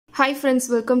Hi friends,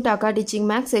 welcome to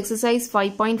akkasteachingmaths. Exercise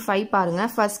 5.5 பாருங்க.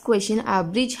 First question, a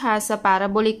bridge has a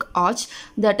parabolic arch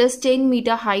that is 10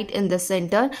 meter height in the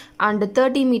center and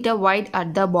 30 meter wide at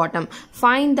the bottom.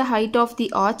 Find the height of the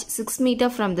arch 6 meter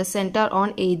from the center on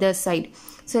either side.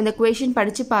 So இந்த question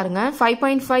படிச்சு பாருங்க.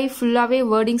 5.5 ஃபுல்லாவே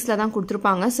வேர்டிங்ஸ்ல தான்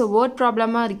கொடுத்திருப்பாங்க. So word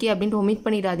ப்ராப்ளமா இருக்கு அப்படினு omit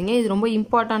பண்ணிடாதீங்க. இது ரொம்ப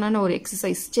இம்பார்ட்டன்டான ஒரு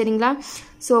எக்ஸசைஸ். சரிங்களா?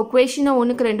 So question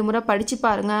ஒண்ணுக்கு ரெண்டு முறை படிச்சு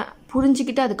பாருங்க.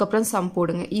 புரிஞ்சிக்கிட்டு அதுக்கு அப்புறம் சம்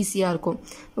போடுங்க. ஈஸியா இருக்கும்.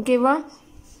 ஓகேவா?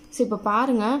 So இப்ப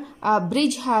பாருங்க, a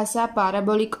bridge has a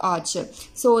parabolic arch.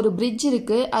 So ஒரு bridge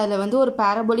இருக்கு, அதுல வந்து ஒரு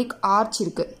parabolic arch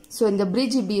இருக்கு. So இந்த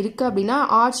bridge இப்படி இருக்கு அப்படினா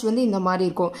arch வந்து இந்த மாதிரி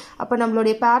இருக்கும். அப்ப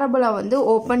நம்மளுடைய parabola வந்து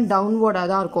open downward-ஆ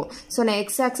தான் இருக்கும். So நான்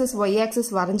x axis y axis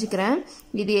வரைஞ்சிக்கிறேன்.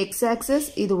 இது x axis,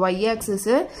 இது y axis.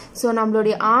 So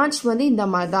நம்மளுடைய arch வந்து இந்த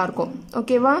மாதிரி தான் இருக்கும்.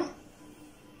 ஓகேவா?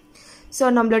 So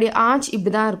நம்மளுடைய arch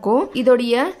இப்படி தான் இருக்கும்.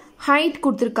 இதோடைய height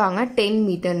கொடுத்திருக்காங்க 10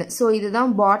 மீட்டர்னு. So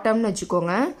இதுதான் bottomனு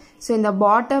வச்சுக்கோங்க. So இந்த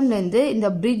bottomல இருந்து இந்த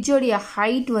bridge உடைய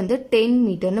height வந்து 10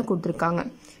 மீட்டர்னு கொடுத்திருக்காங்க.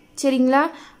 சரிங்களா?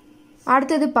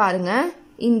 அடுத்தது பாருங்க,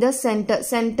 இந்த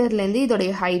சென்டர்ல இருந்து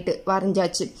இதோடைய height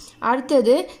வரைஞ்சாச்சு.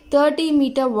 அடுத்தது 30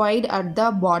 meter wide at the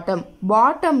bottom.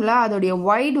 பாட்டம்ல அதோடைய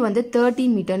wide வந்து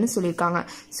 30 மீட்டர்னு சொல்லிருக்காங்க.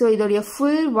 So இதோடைய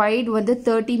full wide வந்து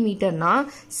 30 மீட்டர்னா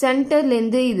சென்டர்ல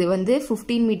இருந்து இது வந்து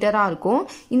 15 மீட்டரா இருக்கும்.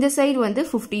 இந்த சைடு வந்து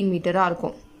 15 மீட்டரா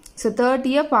இருக்கும். So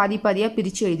 30 பாதி பாதியா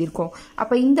பிரிச்சு எழுதிருக்கோம்.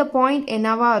 அப்ப இந்த பாயிண்ட்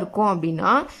என்னவா இருக்கும்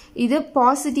அப்படின்னா இது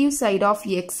positive side of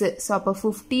x. So அப்ப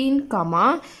 15,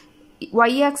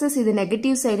 y axis இது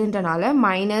நெகட்டிவ் சைடுன்றனால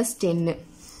 -10.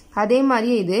 அதே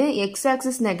மாதிரி இது x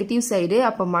axis நெகட்டிவ் சைடு,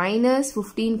 அப்ப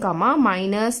 -15,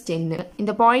 -10.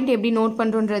 இந்த பாயிண்ட் எப்படி நோட்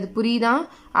பண்றோம்ன்றது புரியுதா?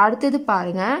 அடுத்தது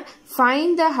பாருங்க,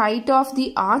 find the height of the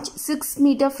arch 6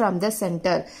 meter from the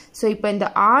center. So இப்போ இந்த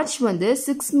arch வந்து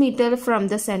 6 meter from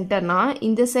the centerனா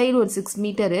இந்த சைடு ஒரு 6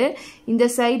 மீட்டர், இந்த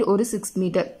சைடு ஒரு 6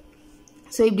 மீட்டர்.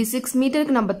 So இப்படி 6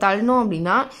 மீட்டருக்கு நம்ம தள்ளணும்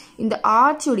அப்படின்னா இந்த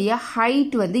arch உடைய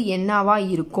height வந்து என்னவா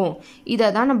இருக்கும்? இதை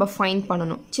தான் நம்ம ஃபைண்ட்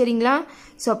பண்ணணும். சரிங்களா?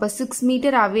 So அப்ப 6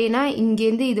 மீட்டர் அவேனா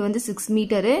இங்கேருந்து இது வந்து 6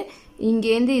 மீட்டரு,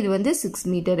 இங்கேருந்து இது வந்து 6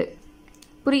 மீட்டரு.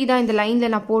 புரியுதா? இந்த லைன்ல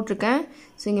நான் போட்டிருக்கேன்.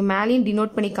 ஸோ இங்கே மேலேயும்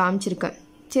டினோட் பண்ணி காமிச்சிருக்கேன்.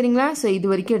 சரிங்களா? ஸோ இது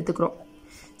வரைக்கும் எடுத்துக்கிறோம்.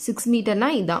 6 மீட்டர்னா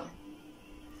இதுதான்.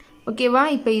 ஓகேவா?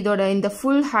 இப்போ இதோட இந்த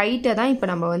ஃபுல் ஹைட்டை தான் இப்போ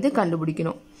நம்ம வந்து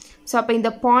கண்டுபிடிக்கணும். ஸோ அப்போ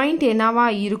இந்த பாயிண்ட் என்னவா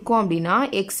இருக்கும் அப்படின்னா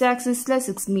எக்ஸ் ஆக்சிஸில்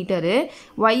 6 மீட்டரு,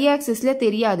 ஒய் ஆக்சிஸில்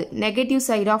தெரியாது, நெகட்டிவ்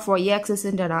சைட் ஆஃப் ஒய்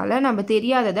ஆக்சிஸ்ன்றனால நம்ம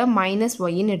தெரியாததை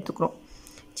 -yன்னு எடுத்துக்கிறோம்.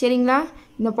 சரிங்களா?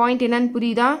 இந்த பாயிண்ட் என்னன்னு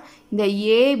புரியுதா? இந்த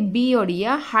ஏபியோடைய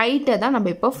ஹைட்டை தான் நம்ம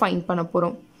இப்போ ஃபைண்ட் பண்ண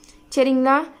போகிறோம்.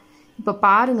 சரிங்களா? இப்போ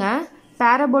பாருங்க,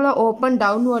 parabola open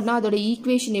downwardனா அதோட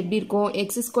ஈக்குவேஷன் எப்படி இருக்கும்?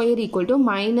 x² =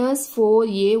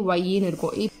 -4ay ன்னு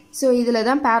இருக்கும். ஸோ இதில்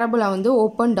தான் parabola வந்து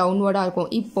ஓப்பன் டவுன்வர்டாக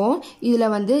இருக்கும். இப்போ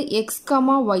இதில் வந்து x,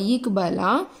 yக்கு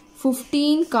பதிலாக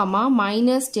 15,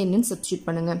 -10ன்னு சப்ஸ்டியூட்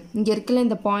பண்ணுங்க. இங்கே இருக்கல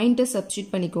இந்த பாயிண்ட்டை சப்ஸ்டியூட்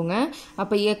பண்ணிக்கோங்க.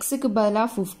 அப்போ எக்ஸுக்கு பதிலாக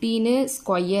 15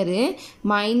 ஸ்கொயரு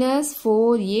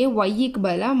 -4a, ஒய்க்கு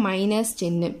பதிலாக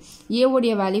 -10.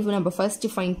 ஏவுடைய வேல்யூ நம்ம ஃபர்ஸ்ட்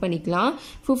ஃபைண்ட் பண்ணிக்கலாம்.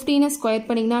 15 ஸ்கொயர்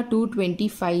பண்ணிங்கன்னா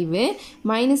 225,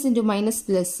 minus into minus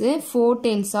plus 4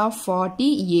 10s of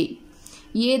 40a.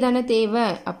 ஏ தானே தேவை.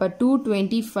 அப்போ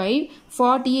 225,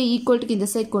 40 ஈக்குவல்ட்டுக்கு இந்த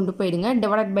சைட் கொண்டு போயிடுங்க,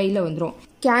 டிவைட் பைல வந்துடும்.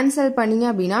 கேன்சல் பண்ணிங்க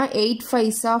அப்படின்னா 8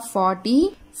 5s of 40,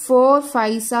 4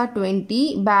 5s of 20,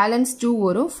 balance 2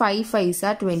 வரும், 5 5s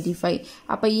of 25.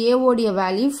 அப்போ ஏவோடைய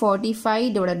வேல்யூ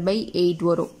 45/8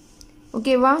 வரும்.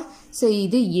 ஓகேவா? ஸோ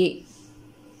இது ஏ.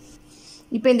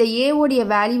 இப்போ இந்த ஏவோடைய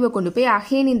வேல்யூவை கொண்டு போய்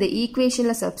அகைன் இந்த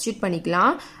ஈக்குவேஷனில் சப்ஸ்டியூட்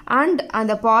பண்ணிக்கலாம். அண்ட்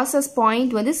அந்த ப்ராசஸ்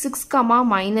பாயிண்ட் வந்து 6,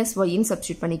 -yன்னு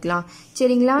சப்ஸ்டியூட் பண்ணிக்கலாம்.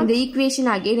 சரிங்களா? இந்த ஈக்குவேஷன்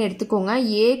அகைன் எடுத்துக்கோங்க.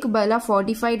 ஏக்கு பதிலாக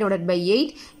 45/8,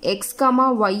 x,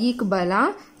 yக்கு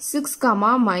பதிலாக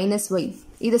 6, -y.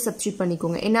 இதை சப்ஸ்டியூட்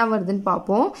பண்ணிக்கோங்க. என்ன வருதுன்னு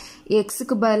பார்ப்போம்.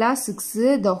 எக்ஸுக்கு பதிலாக 6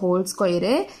 the whole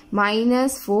square,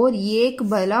 -4, ஏக்கு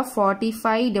பதிலாக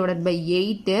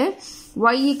 45/8,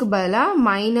 yக்கு பதிலாக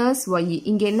 -y.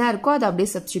 இங்கே என்ன இருக்கோ அதை அப்படியே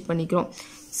சப்ஸ்டியூட் பண்ணிக்கிறோம்.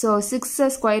 ஸோ 6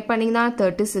 ஸ்கொயர் பண்ணிங்கன்னா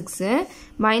 36,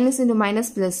 மைனஸ் இன்டு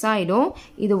மைனஸ் ப்ளஸ் ஆகிடும்.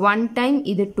 இது 1 டைம்,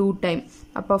 இது 2 டைம்.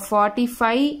 அப்போ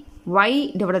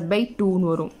 45y/2ன்னு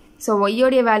வரும். ஸோ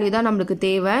ஒய்யோடைய வேல்யூ தான் நம்மளுக்கு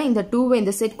தேவை. இந்த 2வை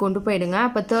இந்த செட் கொண்டு போயிடுங்க.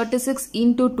 அப்போ 36 ×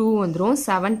 2 வந்துடும்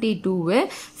 72.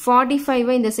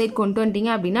 45வை இந்த செட் கொண்டு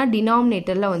வந்துட்டீங்க அப்படின்னா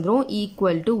டினாமினேட்டரில் வந்துடும்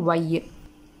 =y.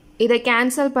 இதை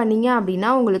கேன்சல் பண்ணீங்க அப்படின்னா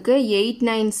உங்களுக்கு 8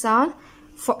 9s are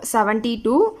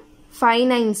 72, 5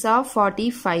 9s are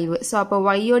 45. So அப்போ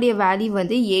ஒய்யோடைய வேல்யூ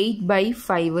வந்து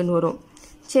 8/5ன்னு வரும்.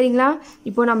 சரிங்களா?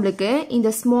 இப்போ நம்மளுக்கு இந்த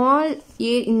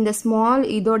ஸ்மால்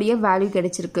இதோடைய வேல்யூ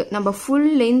கிடைச்சிருக்கு. நம்ம ஃபுல்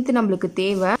லென்த் நம்மளுக்கு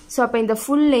தேவை. ஸோ அப்போ இந்த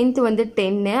ஃபுல் லென்த் வந்து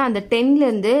 10. அந்த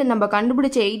 10லேருந்து நம்ம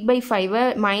கண்டுபிடிச்ச 8/5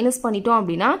 மைனஸ் பண்ணிட்டோம்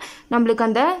அப்படின்னா நம்மளுக்கு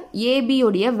அந்த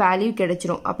ஏபியோடைய வேல்யூ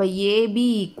கிடைச்சிரும். அப்போ ஏபி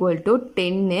ஈக்குவல் டு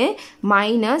 10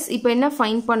 மைனஸ் இப்போ என்ன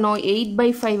ஃபைன் பண்ணோம்,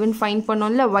 8/5ன்னு ஃபைன்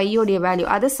பண்ணோம்ல ஒய்யோடைய வேல்யூ,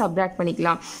 அதை சப்ராக்ட்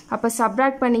பண்ணிக்கலாம். அப்போ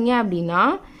சப்ராக்ட் பண்ணிங்க அப்படின்னா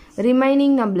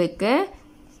ரிமைனிங் நம்மளுக்கு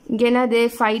இங்கே என்னது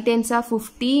 5 10s are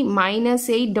 50 minus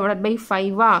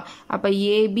 8/5 அப்போ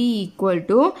ஏபி ஈக்குவல்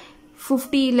டு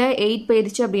 50ல் 8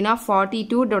 போயிடுச்சு அப்படின்னா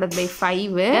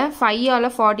 42/5 5ஆல்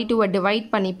 42 டிவைட்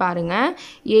பண்ணி பாருங்க.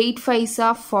 8 5s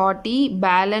are 40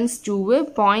 பேலன்ஸ் 2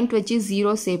 பாயிண்ட் வச்சு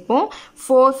 0 சேர்ப்போம்.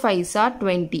 4 5s are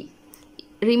 20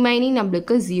 ரிமைனிங்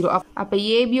நம்மளுக்கு 0. அப்போ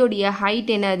ஏபியோடைய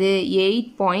ஹைட் என்னது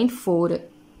 8.4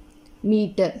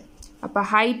 மீட்டர். அப்போ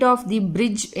ஹைட் ஆஃப் தி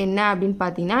பிரிட்ஜ் என்ன அப்படின்னு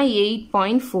பார்த்தீங்கன்னா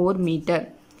 8.4 மீட்டர்.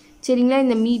 சரிங்களா?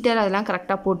 இந்த மீட்டர் அதெல்லாம்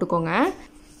கரெக்டாக போட்டுக்கோங்க.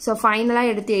 ஸோ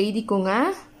ஃபைனலாக எடுத்து எழுதிக்கோங்க.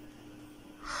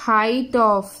 Height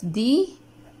of the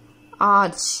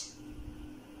arch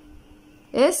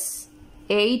is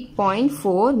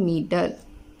 8.4 metre.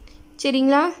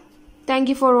 சரிங்களா?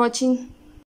 தேங்க்யூ ஃபார் வாட்சிங்.